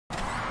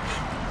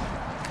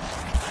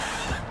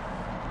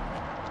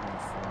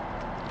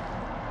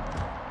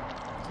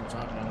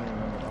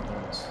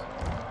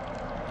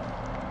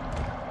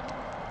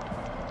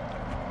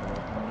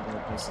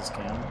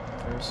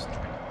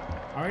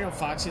already know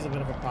Foxy's a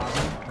bit of a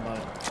problem, but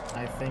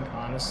I think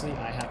honestly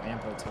I have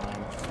ample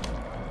time.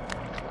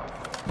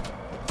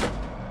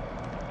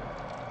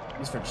 At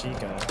least for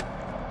Chica.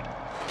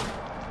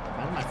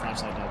 Why did my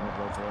flashlight die when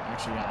go through it?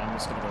 Actually, yeah, I'm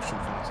just gonna go shoot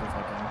Foxy if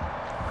I can.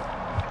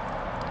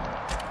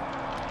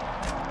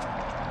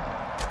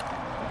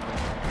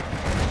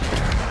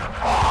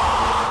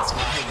 That's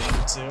what I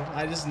wanted to.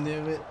 I just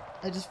knew it.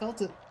 I just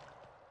felt it.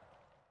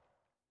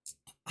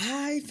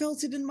 I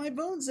felt it in my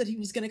bones that he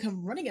was gonna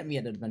come running at me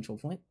at an eventual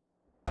point.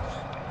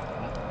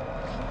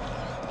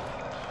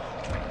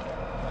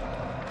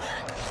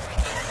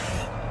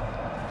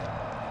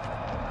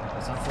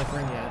 It's not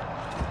flickering yet.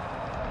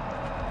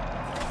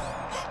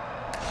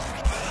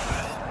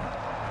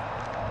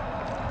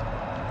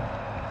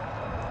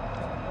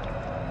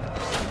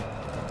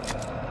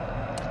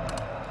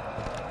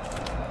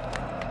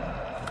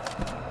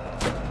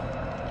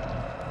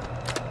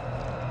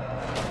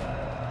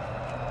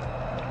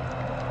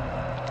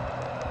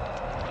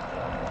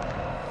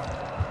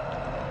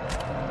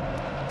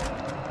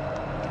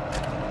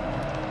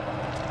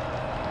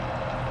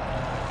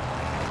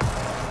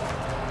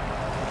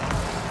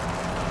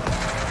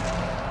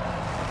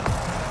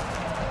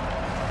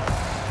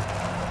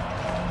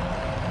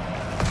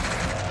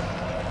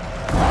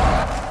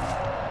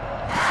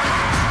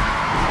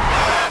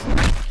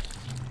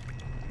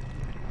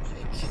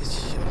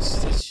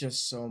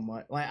 Just so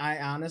much. Like, I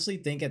honestly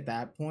think at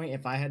that point,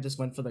 if I had just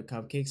went for the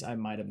cupcakes, I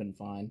might have been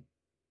fine.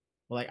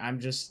 But like, I'm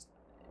just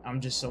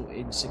so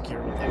insecure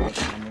with like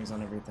the timings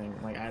on everything.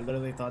 Like, I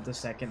literally thought the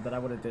second that I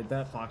would have did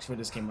that, Fox would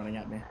just came running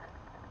at me.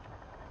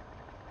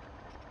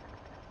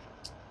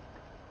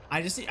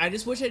 I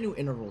just wish I knew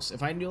intervals.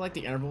 If I knew like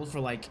the intervals for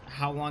like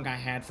how long I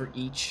had for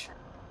each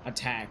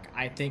attack,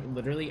 I think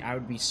literally I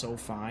would be so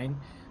fine.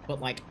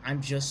 But like,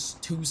 I'm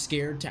just too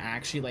scared to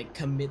actually like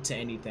commit to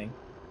anything.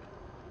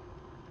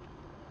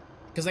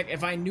 Because, like,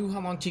 if I knew how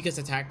long Chica's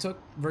attack took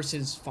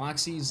versus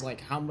Foxy's, like,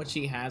 how much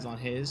he has on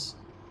his,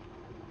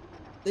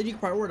 then you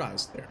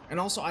prioritize there. And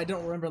also, I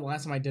don't remember the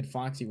last time I did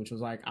Foxy, which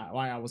was, like,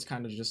 why I was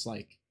kind of just,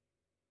 like,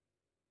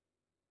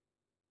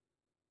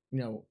 you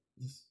know...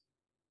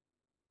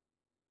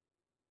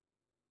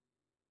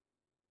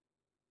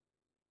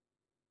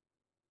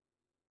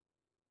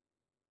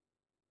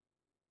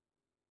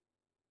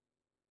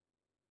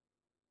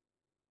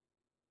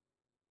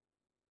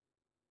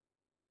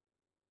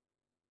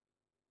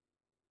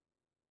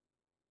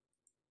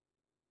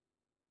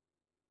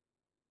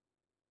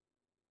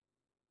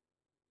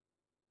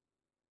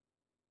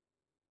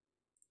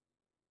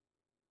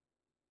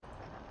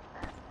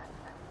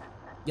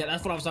 Yeah,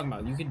 that's what I was talking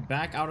about. You can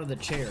back out of the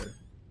chair.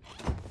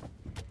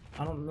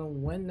 I don't know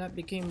when that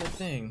became the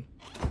thing.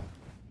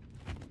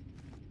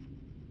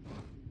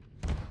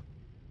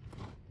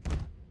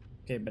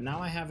 Okay, but now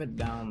I have it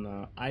down,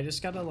 though. I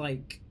just gotta,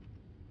 like...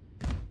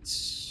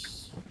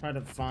 try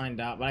to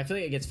find out. But I feel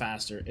like it gets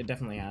faster. It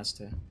definitely has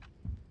to.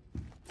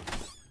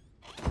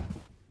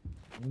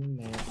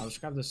 I'll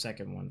just grab the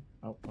second one.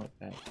 Oh,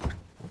 that.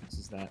 This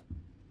is that.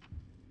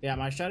 Yeah,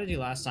 my strategy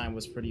last time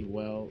was pretty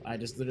well. I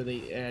just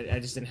literally, I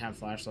just didn't have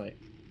flashlight.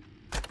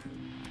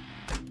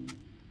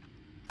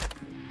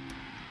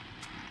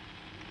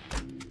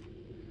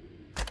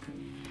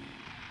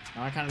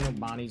 Now I kind of know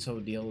Bonnie's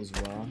whole deal as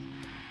well.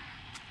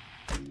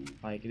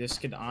 Like, this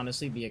could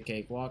honestly be a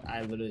cakewalk.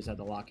 I literally just had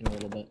to lock in a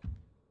little bit.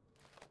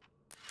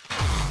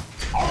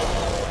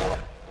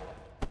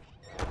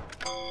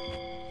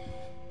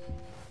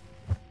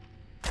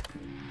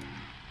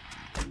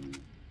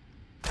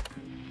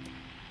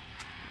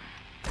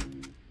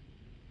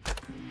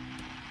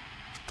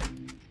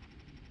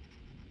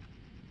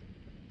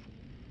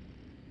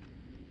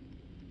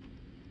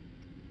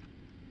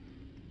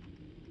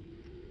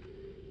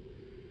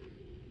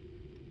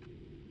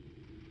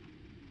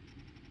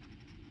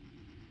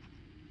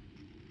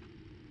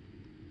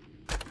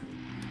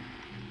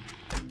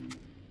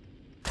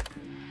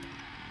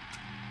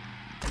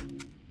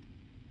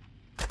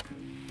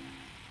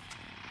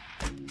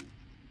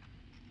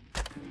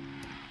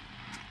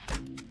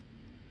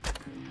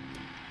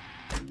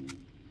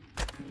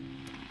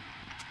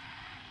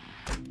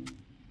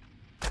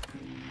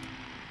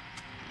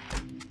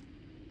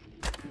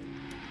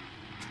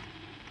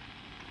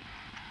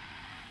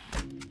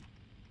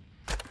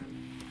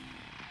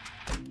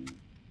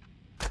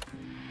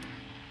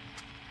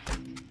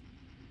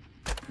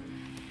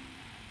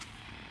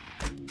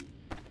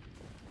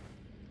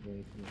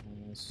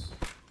 Nice.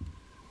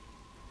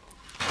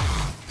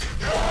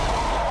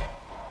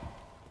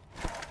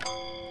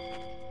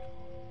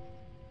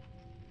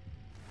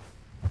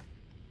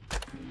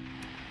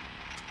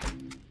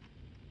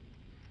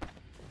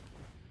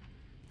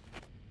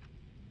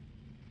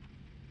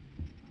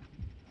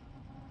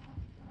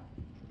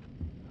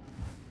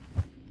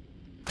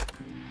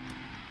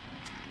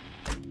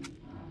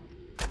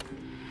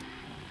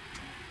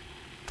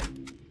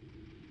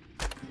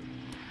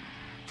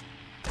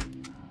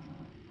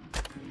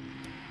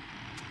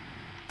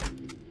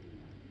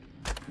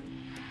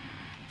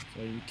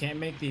 So you can't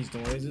make these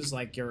noises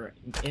like you're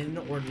in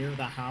or near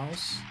the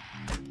house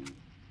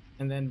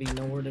and then be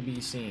nowhere to be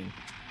seen.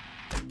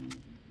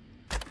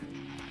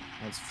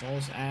 That's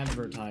false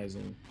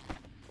advertising.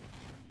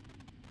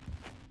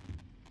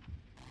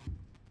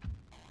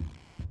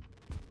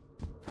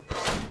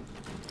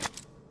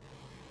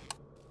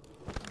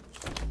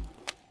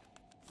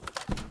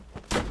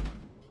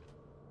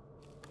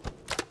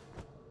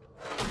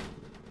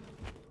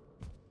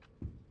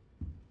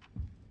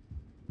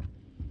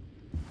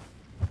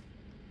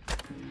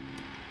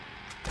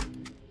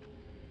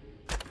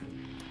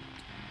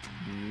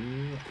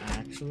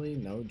 Actually,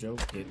 no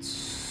joke, it's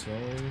so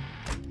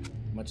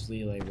much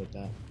leeway with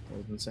that. That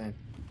was insane.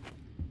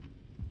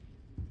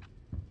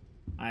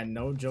 I,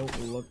 no joke,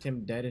 looked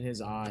him dead in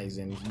his eyes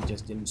and he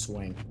just didn't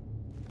swing.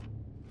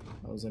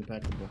 That was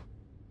impeccable.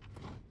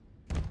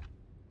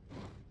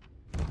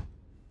 The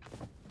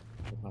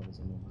pop is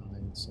in the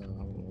line, so I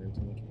won't worry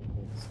too much about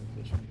those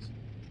locations.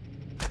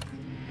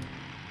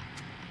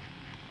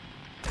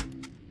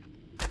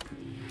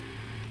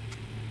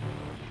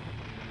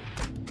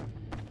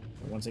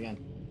 Once again.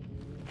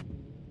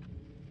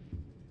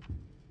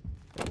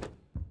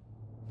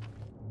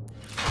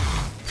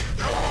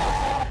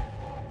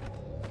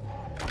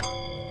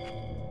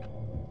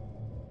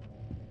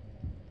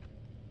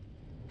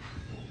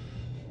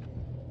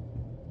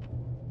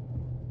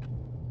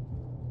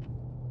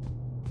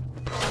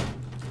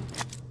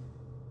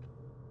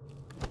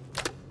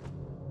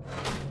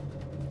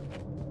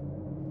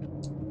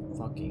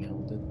 Fucking hell,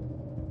 dude.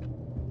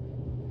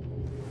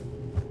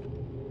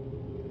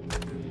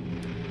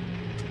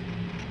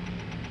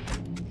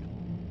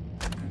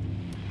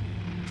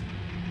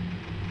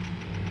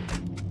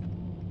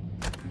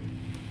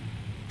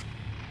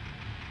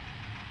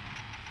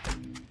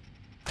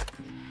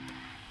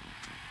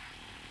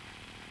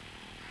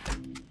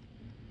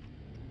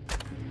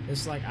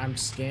 It's like I'm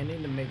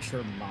scanning to make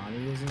sure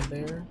Bonnie isn't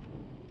there.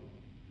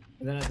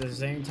 And then at the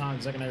same time,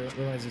 the second I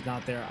realize he's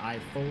not there, I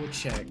full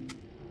check.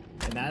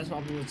 And that is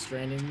probably what's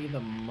draining me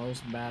the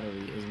most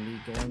battery, is me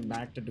going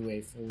back to do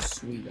a full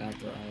sweep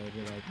after I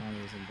realize Bonnie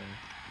isn't there.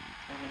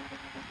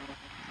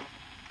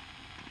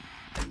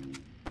 I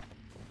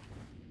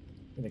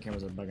think the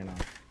cameras are bugging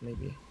out.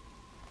 Maybe.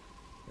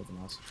 Everything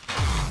else.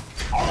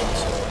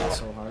 It's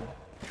so hard.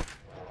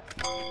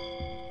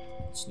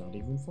 It's not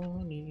even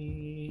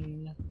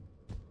funny.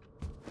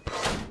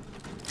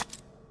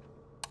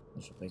 I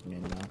should place me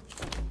in now.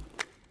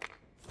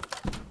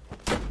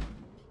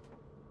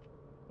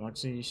 Well,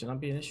 actually, it should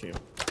not be an issue.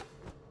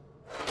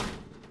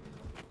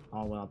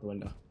 All went out the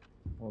window.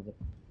 All of it.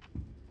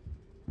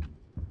 It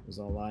was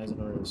all lies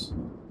and orders.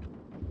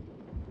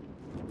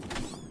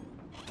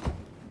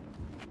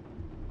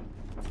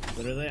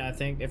 Literally, I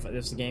think if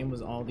this game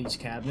was all these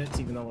cabinets,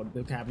 even though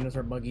the cabinets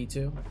are buggy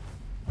too,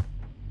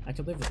 I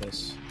could live with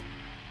this.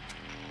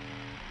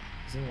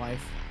 This is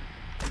life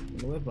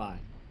to live by.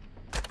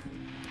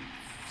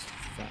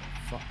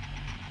 Fuck.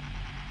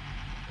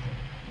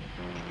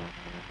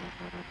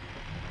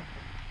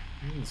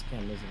 This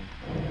cam isn't.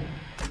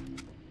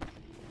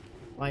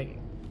 Like,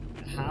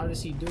 how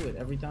does he do it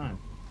every time?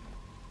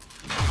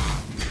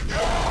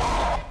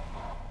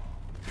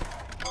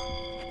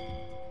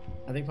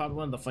 I think probably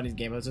one of the funniest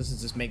game modes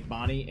is just make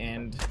Bonnie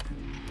and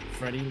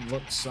Freddy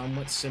look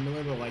somewhat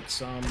similar, but like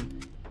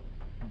some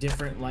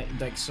different,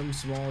 like some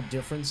small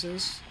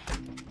differences.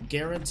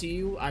 Guarantee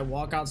you, I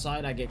walk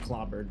outside, I get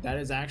clobbered. That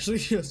is actually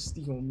just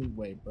the only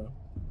way, bro.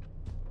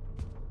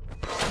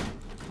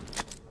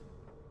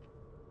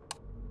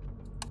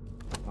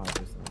 Oh,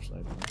 there's the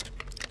flashlight.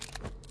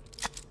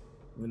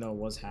 Even though it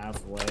was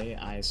halfway,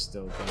 I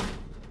still think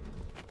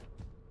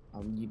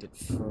I'll need it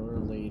for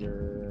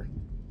later.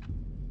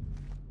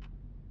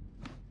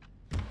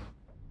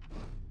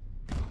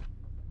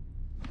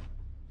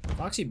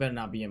 Foxy better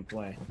not be in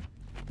play.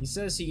 He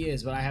says he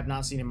is, but I have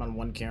not seen him on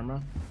one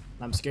camera.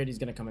 I'm scared he's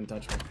gonna come and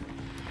touch me.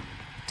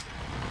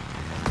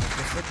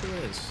 That's what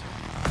it is.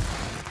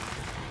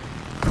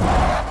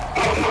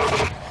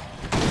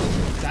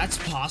 That's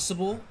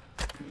possible?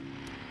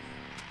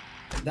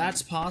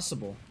 That's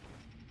possible.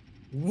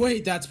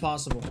 Wait, that's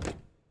possible.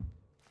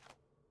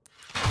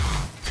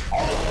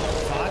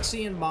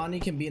 Foxy and Bonnie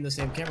can be in the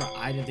same camera.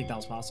 I didn't think that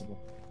was possible.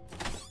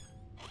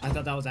 I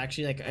thought that was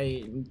actually like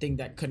a thing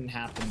that couldn't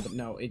happen, but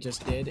no, it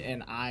just did,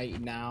 and I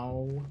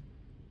now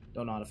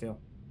don't know how to feel.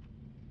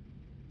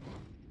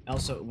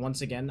 Also,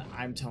 once again,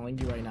 I'm telling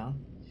you right now,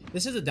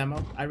 this is a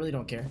demo. I really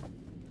don't care,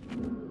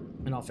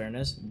 in all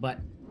fairness, but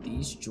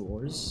these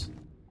drawers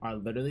are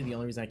literally the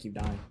only reason I keep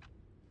dying.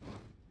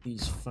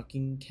 These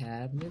fucking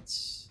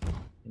cabinets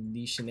and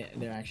these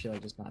they're actually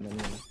like just not in any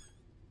way.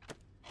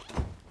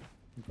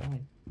 I'm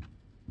dying.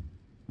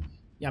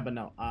 Yeah, but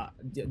no,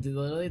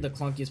 literally the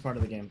clunkiest part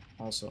of the game.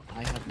 Also,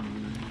 I have no,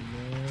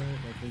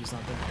 like, please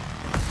not there.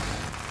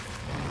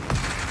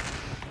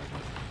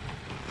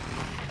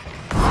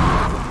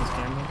 This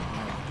camera.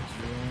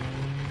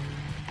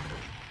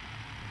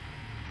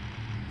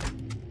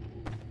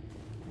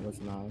 Away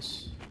from the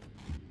house.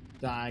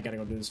 I gotta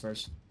go do this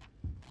first.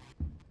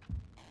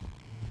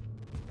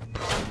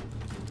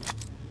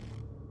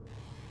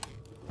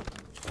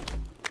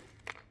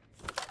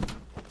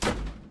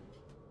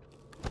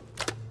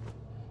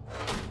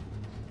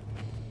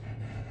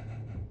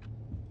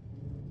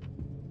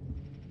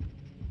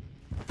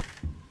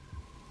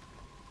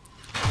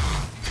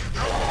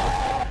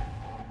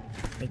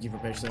 Thank you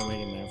for patiently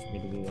waiting there for me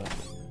to do that.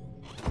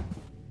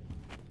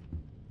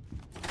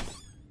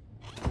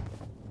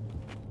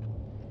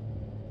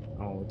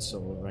 Oh, it's so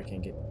over. I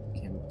can't get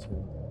Cam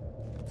 2.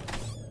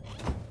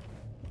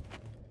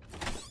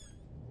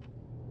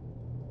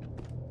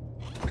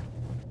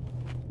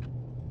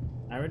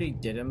 I already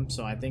did him,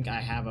 so I think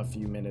I have a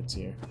few minutes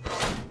here.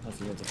 A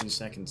few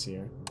seconds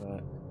here,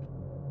 but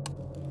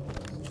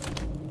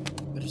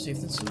better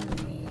safe than sorry.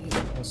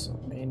 Also,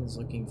 main is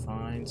looking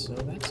fine, so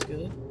that's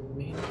good.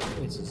 Main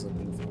voice is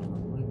looking fine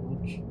on my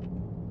watch.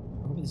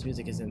 I hope this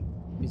music isn't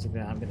music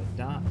that I'm gonna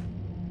die.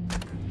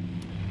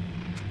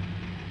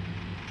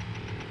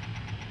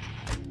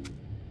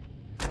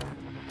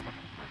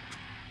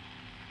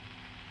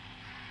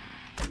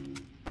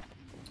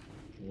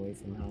 Away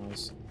from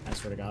house. I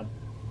swear to God.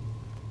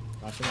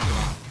 Watch it.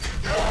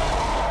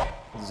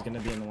 This is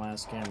gonna be in the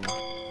last camera.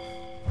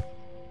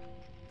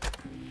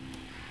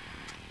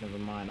 Never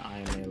mind, I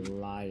am a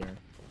liar.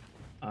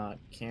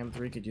 Cam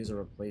 3 could use a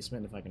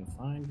replacement if I can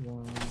find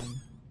one.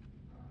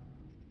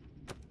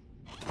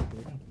 Here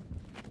we go.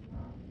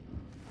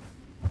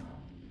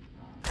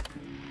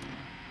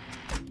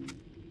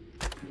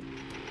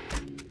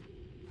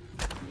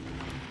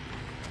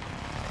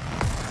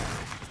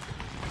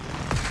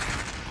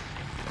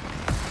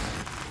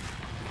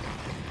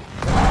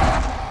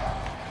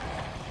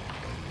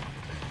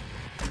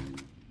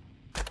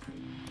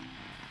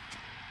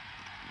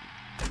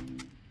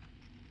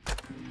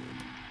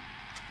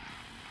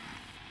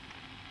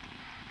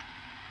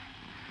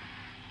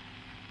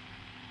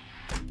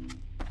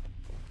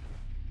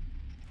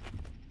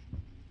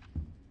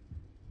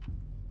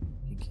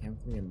 Cam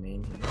 3 and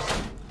main here.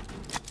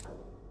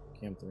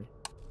 Cam 3.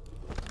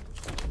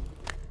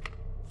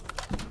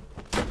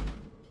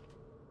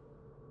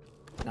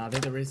 Now, I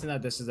think the reason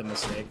that this is a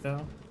mistake,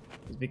 though,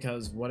 is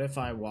because what if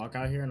I walk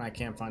out here and I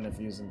can't find a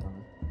fuse in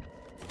time?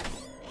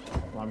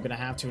 Well, I'm gonna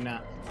have to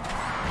now.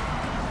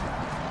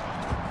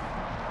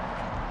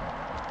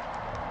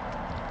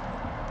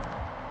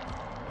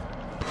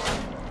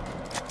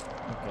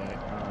 Okay,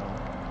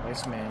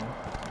 place main.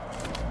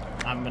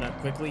 I'm gonna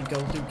quickly go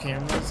through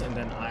cameras and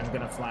then I'm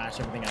gonna flash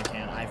everything I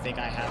can. I think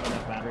I have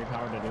enough battery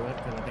power to do it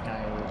because I think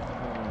I only,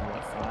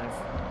 what,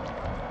 5?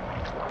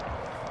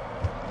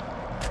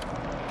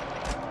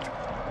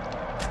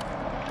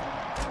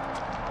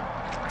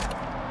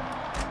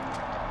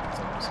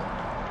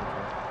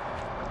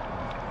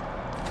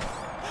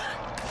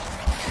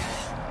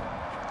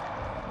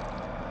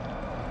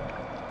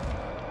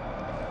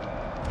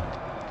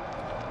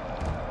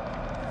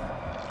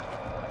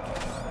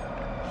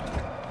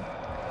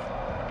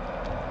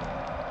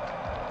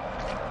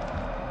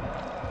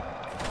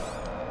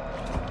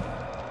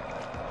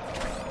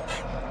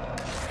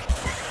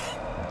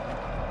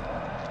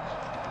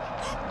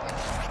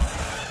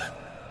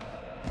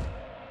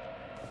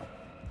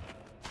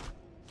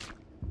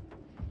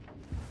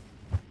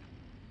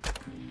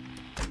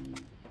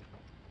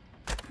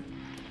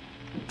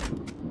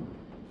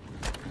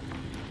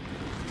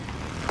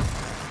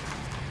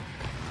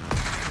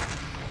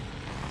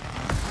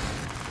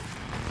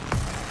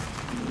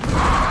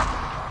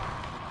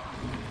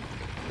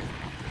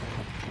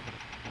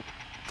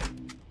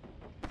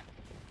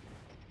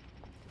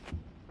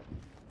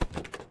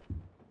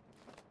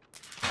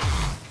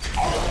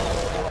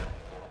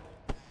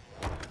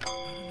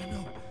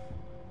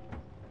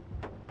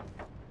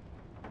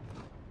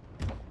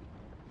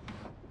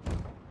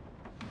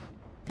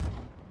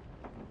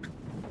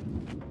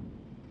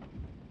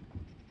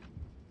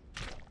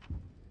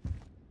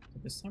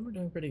 This time we're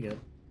doing pretty good.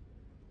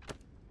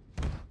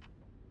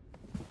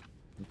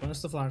 Replenish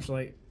the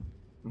flashlight.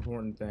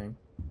 Important thing.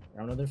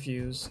 Grab another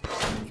fuse.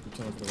 And we can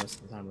chill for the rest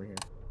of the time we're here.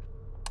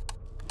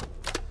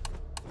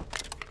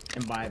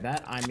 And by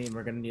that, I mean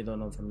we're gonna need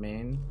one from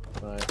main,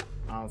 but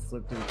I'll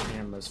flip through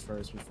cameras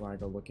first before I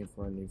go looking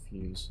for a new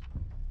fuse.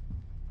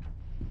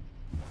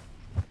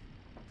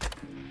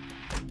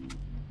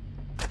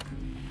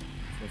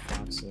 For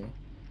Foxy.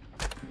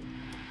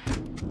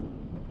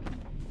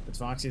 But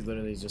Foxy's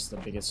literally just the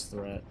biggest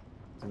threat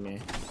to me.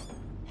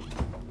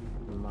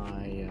 For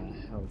my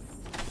health.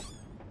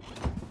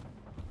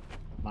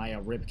 My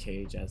rib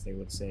cage, as they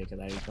would say, because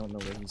I don't know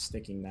where he's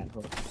sticking that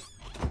hook.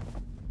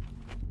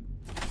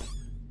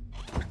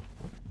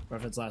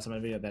 Reference last time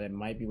in the video that it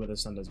might be where the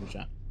sun does me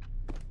shot.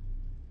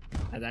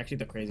 That's actually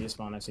the craziest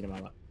spawn I've seen in my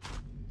life.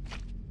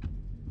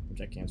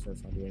 Which I can't swear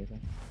if I do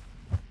anything.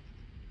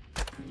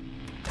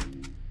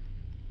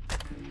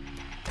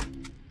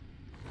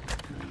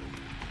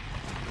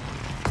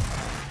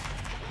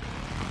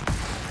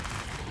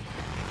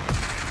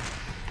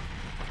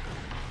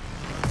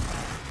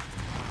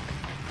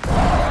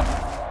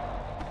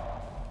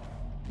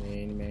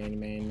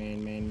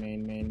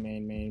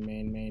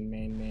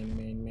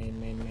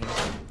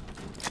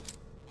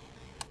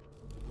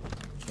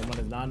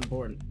 Not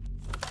important.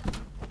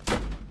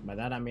 By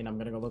that I mean I'm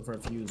gonna go look for a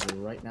fuse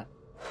right now.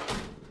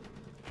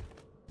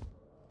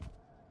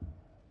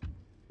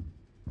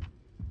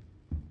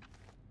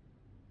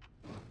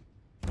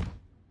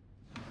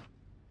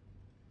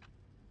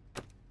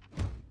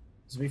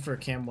 be for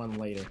cam 1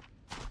 later.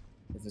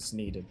 If it's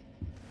needed.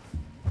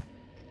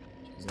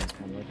 Jeez, that's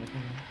one right back in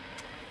there.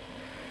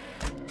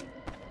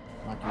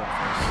 Knock you out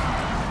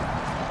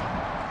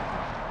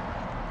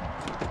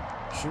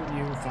first. Shoot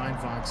you, find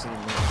Foxy,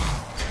 and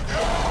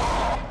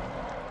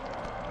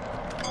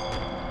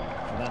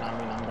then, I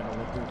mean, I'm gonna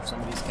look through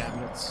some of these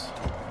cabinets.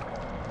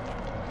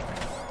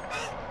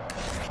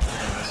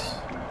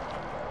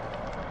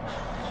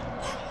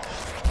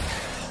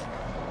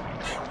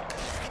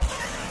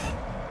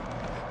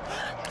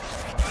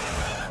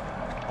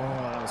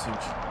 Huge.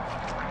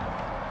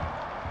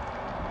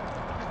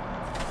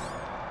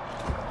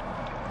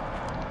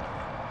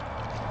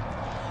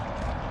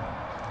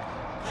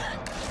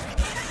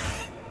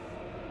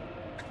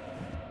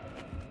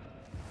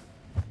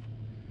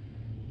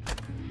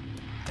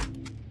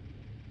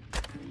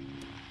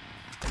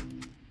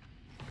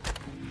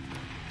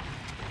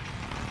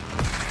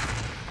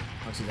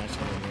 Actually, that's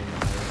gonna be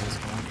this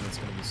one. It's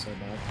gonna be so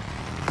bad.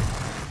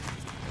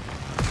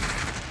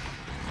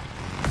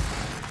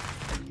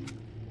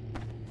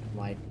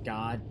 Like,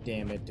 god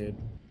damn it, dude.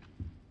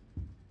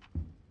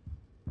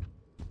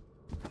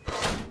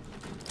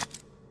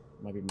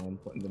 Might be more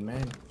important than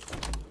man.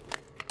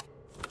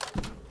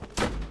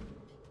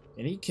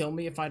 Can he kill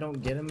me if I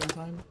don't get him in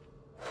time?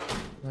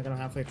 Like, I'm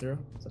halfway through?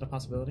 Is that a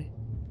possibility?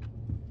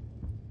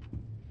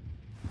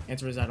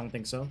 Answer is I don't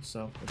think so,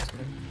 so we're just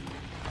gonna...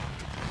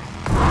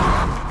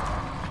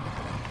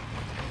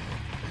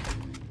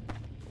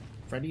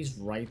 Freddy's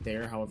right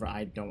there, however,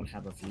 I don't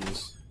have a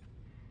fuse.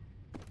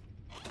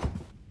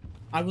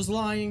 I was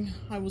lying,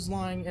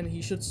 and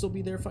he should still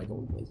be there if I go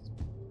in place.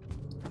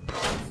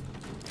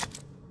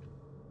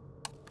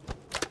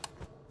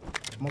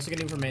 I'm also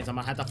getting for mains. I'm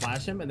gonna have to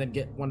flash him and then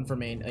get one for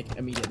main, like,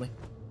 immediately.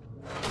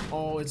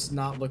 Oh, it's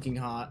not looking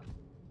hot.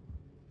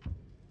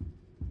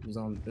 He's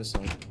on this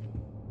side.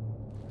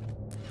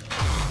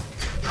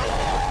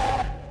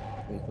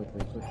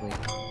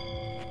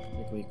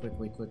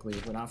 Quickly.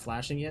 We're not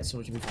flashing yet, so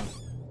we should be fine.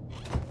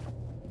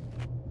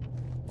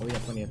 Oh, we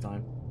have plenty of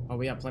time.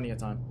 We have plenty of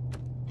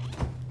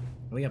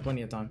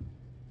time.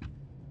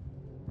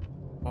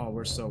 Oh,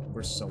 we're so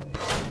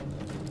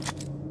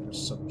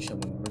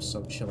chilling.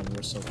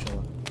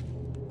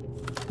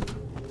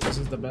 This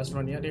is the best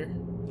run yet here.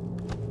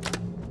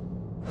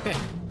 Okay.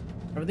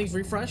 Everything's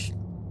refreshed.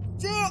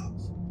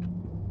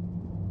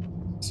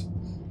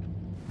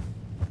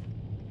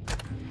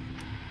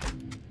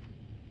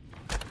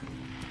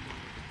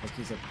 Like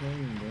he's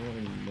appearing more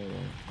and more.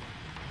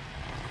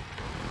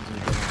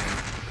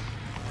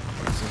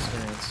 His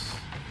experience.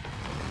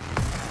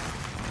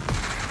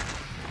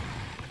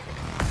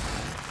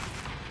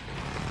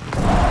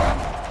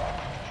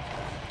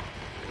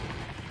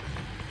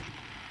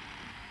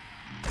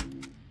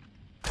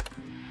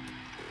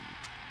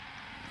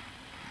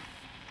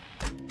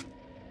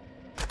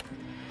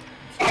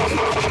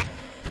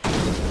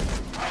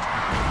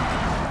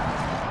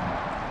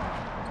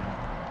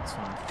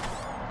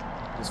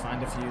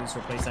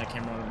 Replace that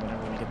camera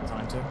whenever we get the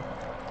time to.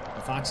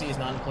 The Foxy is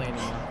not in play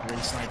anymore. We're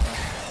in sniper.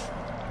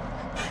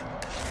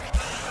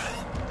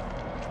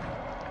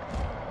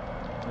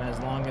 And as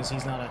long as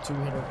he's not a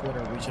two-hitter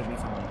quitter, we should be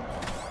fine.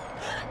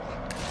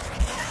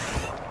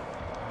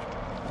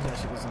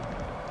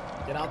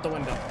 Get out the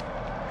window.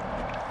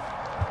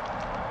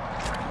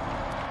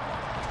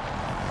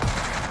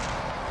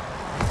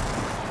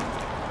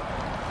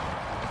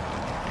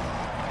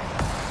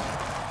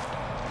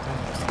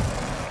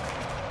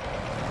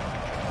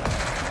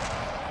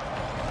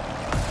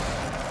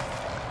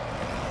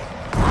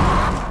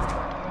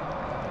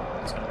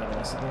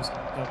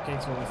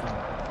 Cupcakes will be fun.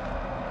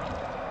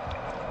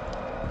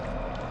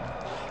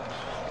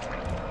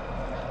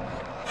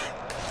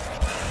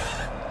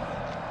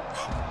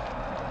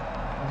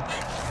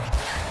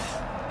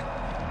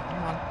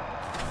 Come on.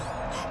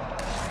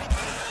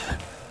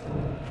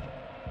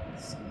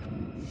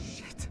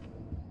 Shit.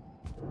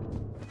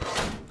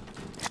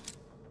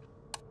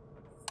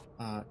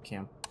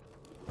 Cam.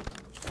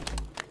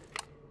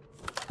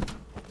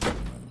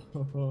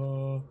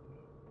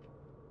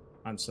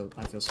 I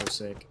feel so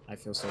sick. I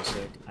feel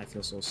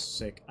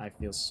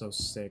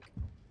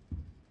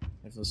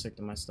sick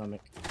to my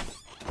stomach.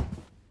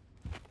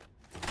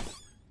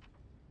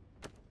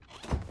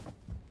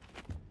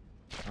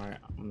 Alright,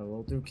 I'm gonna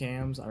roll through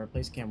cams. I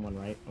replaced cam 1,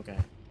 right? Okay.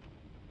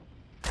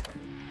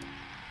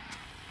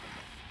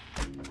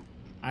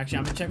 Actually,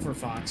 I'm gonna check for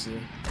Foxy.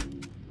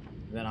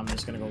 Then I'm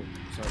just gonna go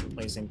start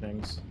replacing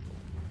things.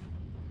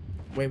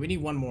 Wait, we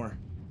need one more.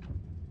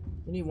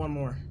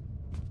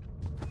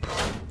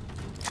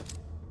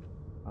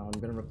 I'm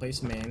gonna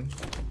replace main.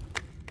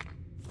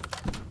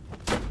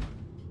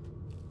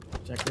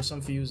 Check for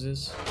some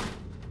fuses.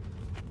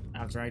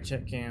 After I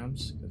check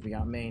cams, because we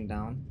got main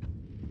down.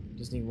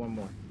 Just need one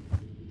more.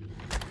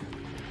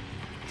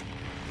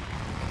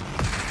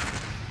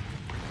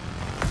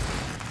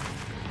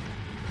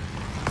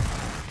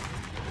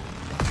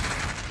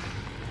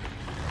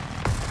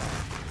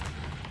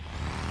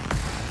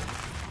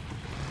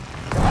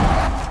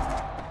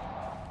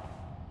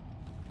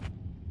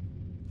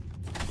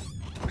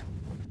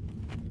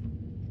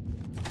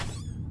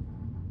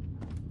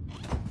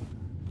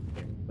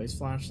 Place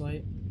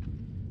flashlight.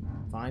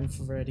 Find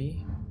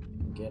Freddy.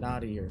 Get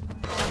out of here.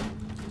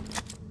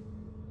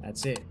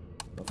 That's it.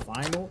 The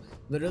final.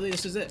 Literally,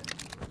 this is it.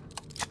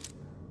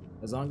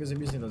 As long as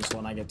I'm using this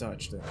one, I get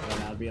touched. And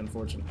that'd be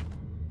unfortunate.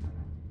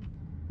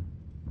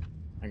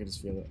 I can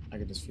just feel it. I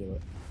can just feel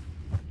it.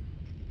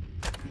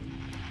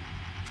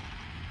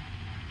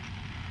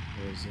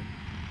 Where is it?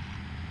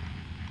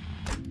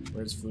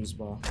 Where's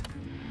Foosball?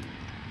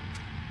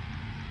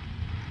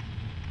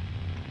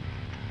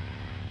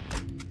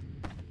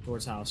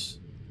 Towards house.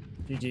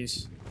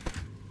 GG's.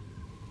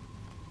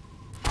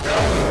 What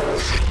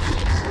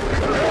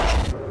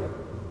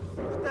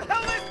the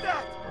hell is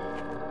that?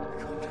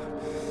 Calm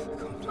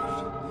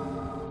down.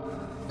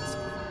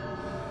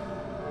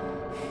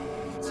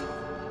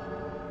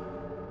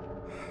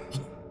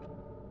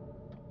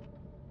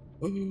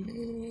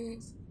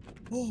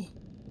 Oh,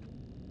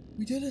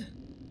 we did it.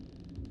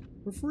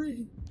 We're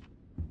free.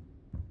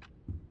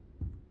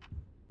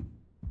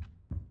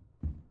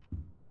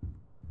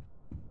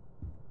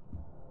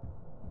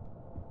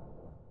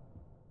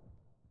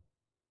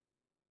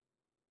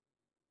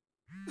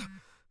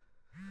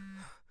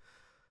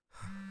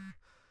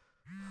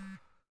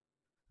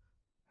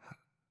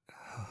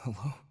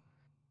 Hello?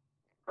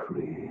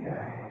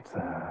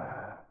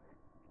 Creator,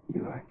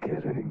 you are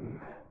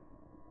getting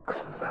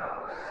closer.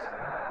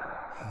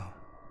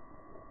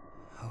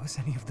 How is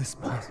any of this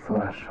The possible?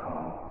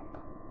 threshold,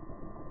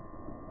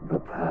 the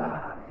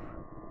path.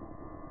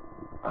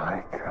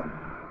 I can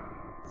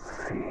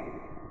see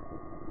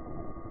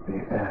the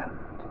end.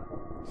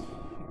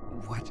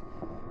 What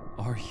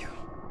are you?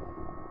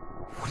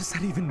 What does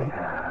that even mean?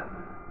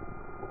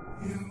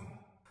 Can you?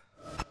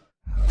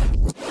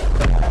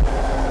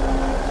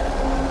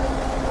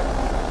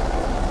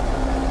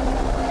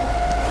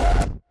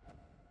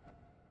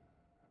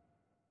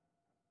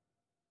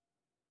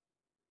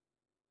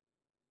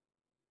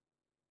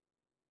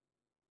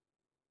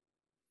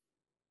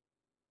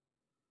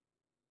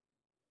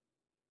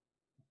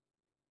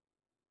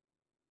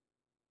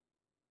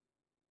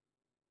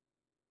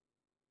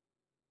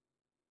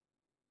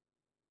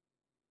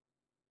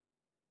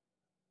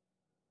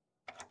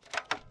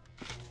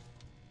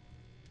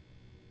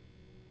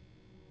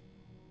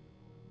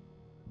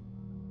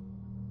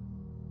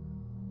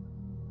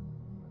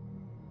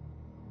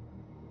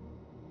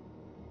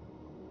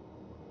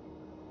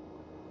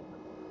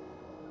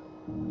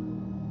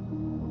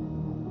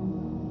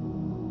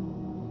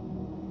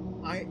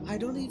 I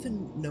don't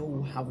even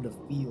know how to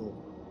feel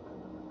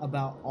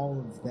about all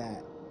of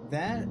that.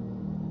 That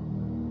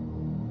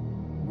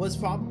was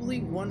probably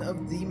one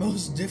of the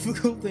most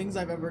difficult things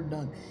I've ever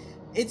done.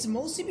 It's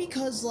mostly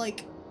because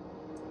like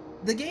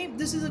the game,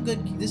 this is a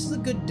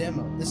good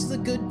demo. This is a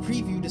good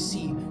preview to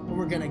see what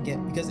we're gonna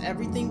get because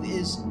everything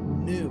is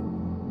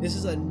new. This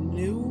is a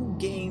new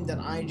game that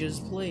I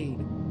just played.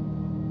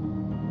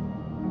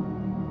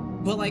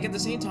 But like at the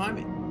same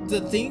time, the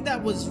thing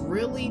that was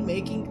really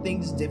making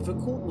things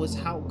difficult was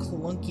how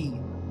clunky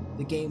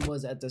the game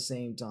was at the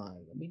same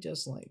time. Let me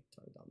just like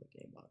turn down the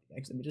game audio.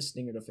 Actually, let me just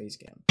stinger the face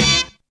cam.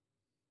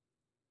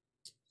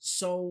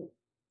 So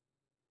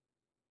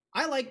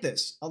I like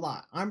this a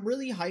lot. I'm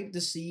really hyped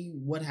to see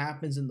what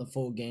happens in the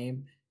full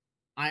game.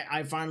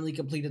 I finally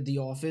completed The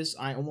Office.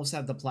 I almost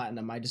have the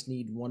platinum. I just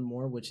need one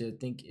more, which I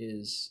think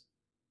is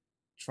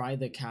Try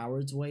the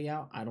Coward's Way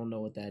Out. I don't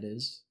know what that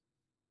is.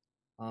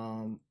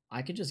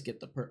 I could just get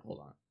the hold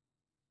on.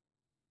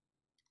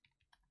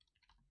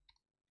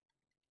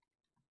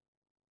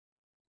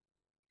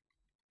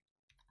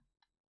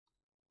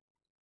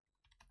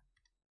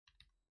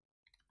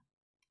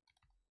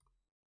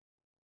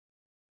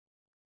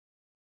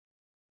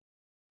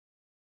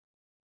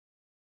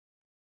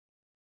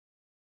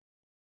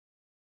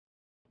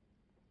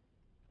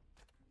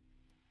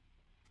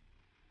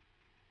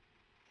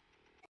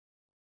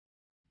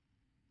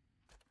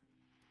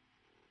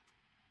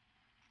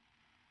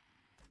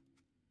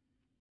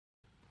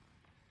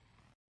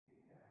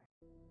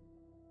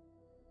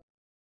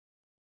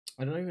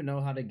 I don't even know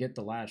how to get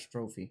the last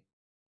trophy.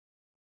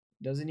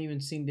 It doesn't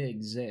even seem to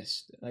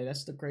exist. Like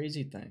that's the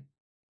crazy thing.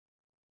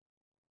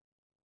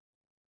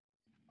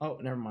 Oh,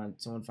 never mind.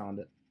 Someone found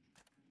it.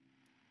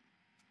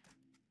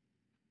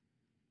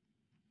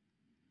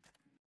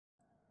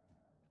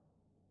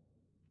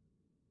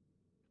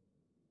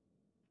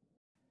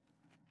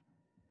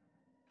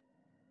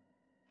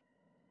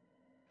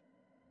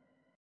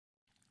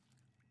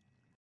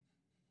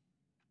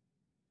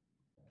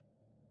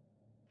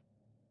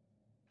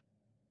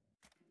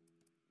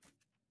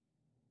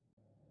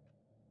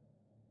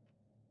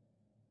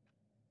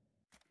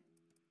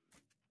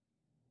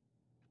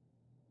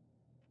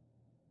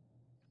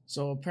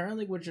 So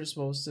apparently what you're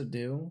supposed to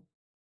do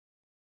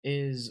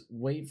is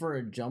wait for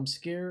a jump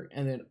scare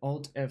and then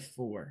Alt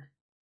F4.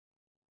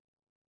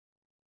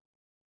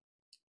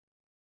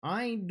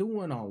 I ain't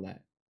doing all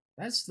that.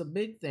 That's the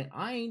big thing.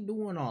 I ain't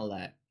doing all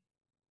that.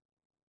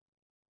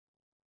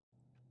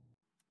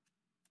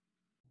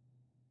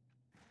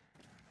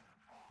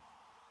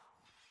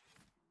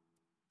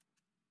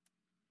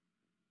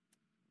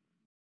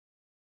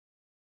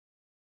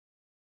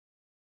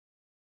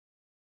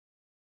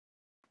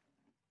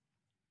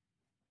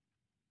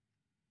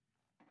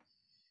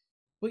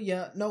 But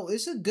yeah, no,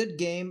 it's a good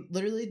game.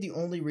 Literally, the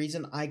only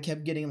reason I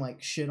kept getting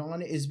like shit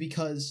on is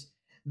because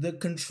the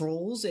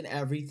controls and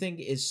everything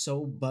is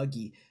so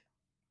buggy.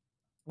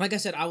 Like I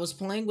said, I was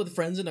playing with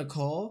friends in a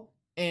call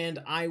and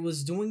I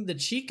was doing the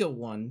Chica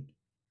one.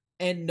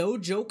 And no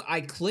joke,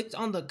 I clicked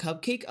on the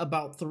cupcake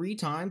about 3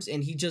 times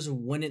and he just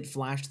wouldn't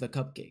flash the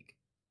cupcake.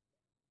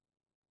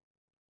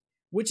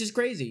 Which is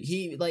crazy.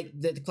 He like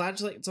the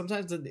Clash like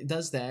sometimes it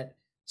does that.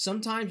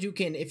 Sometimes you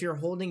can, if you're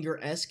holding your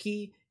S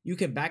key, you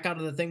can back out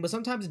of the thing, but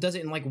sometimes it does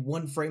it in like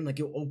 1 frame, like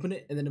you'll open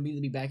it and then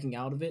immediately be backing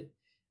out of it.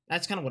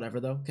 That's kind of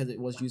whatever though, because it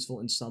was useful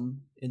in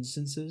some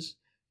instances.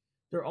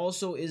 There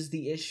also is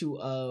the issue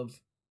of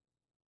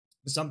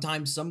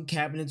sometimes some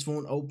cabinets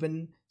won't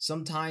open.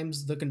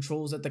 Sometimes the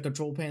controls at the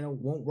control panel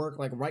won't work.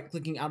 Like right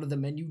clicking out of the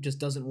menu just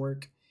doesn't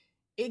work.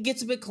 It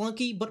gets a bit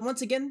clunky, but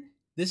once again,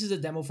 this is a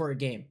demo for a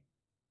game.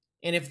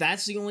 And if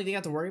that's the only thing I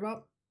have to worry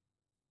about,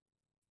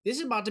 this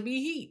is about to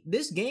be heat.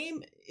 This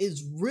game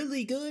is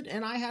really good,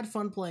 and I had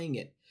fun playing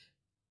it.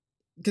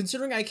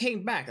 Considering I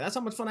came back, that's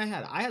how much fun I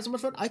had. I had so much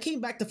fun, I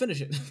came back to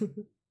finish it.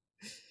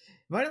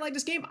 If I didn't like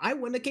this game, I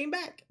wouldn't have came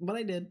back, but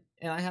I did,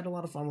 and I had a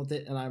lot of fun with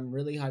it, and I'm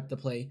really hyped to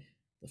play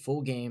the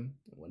full game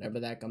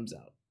whenever that comes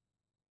out.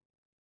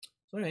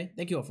 So anyway,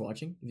 thank you all for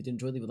watching. If you did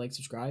enjoy, leave a like,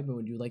 subscribe, and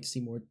would you like to see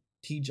more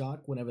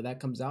T-Jock whenever that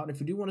comes out? If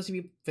you do want to see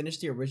me finish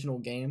the original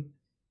game,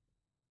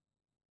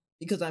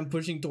 because I'm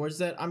pushing towards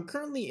that. I'm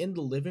currently in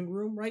the living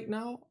room right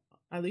now.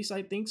 At least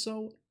I think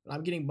so.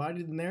 I'm getting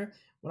bodied in there.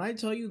 When I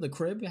tell you the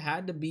crib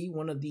had to be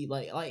one of the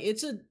like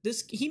it's a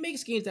this he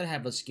makes games that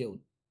have a skill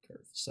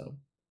curve. So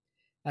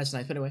that's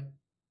nice. But anyway,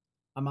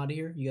 I'm out of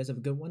here. You guys have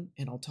a good one,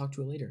 and I'll talk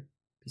to you later.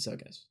 Peace out,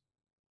 guys.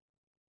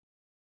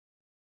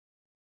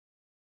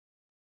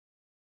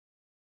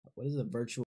 What is a virtual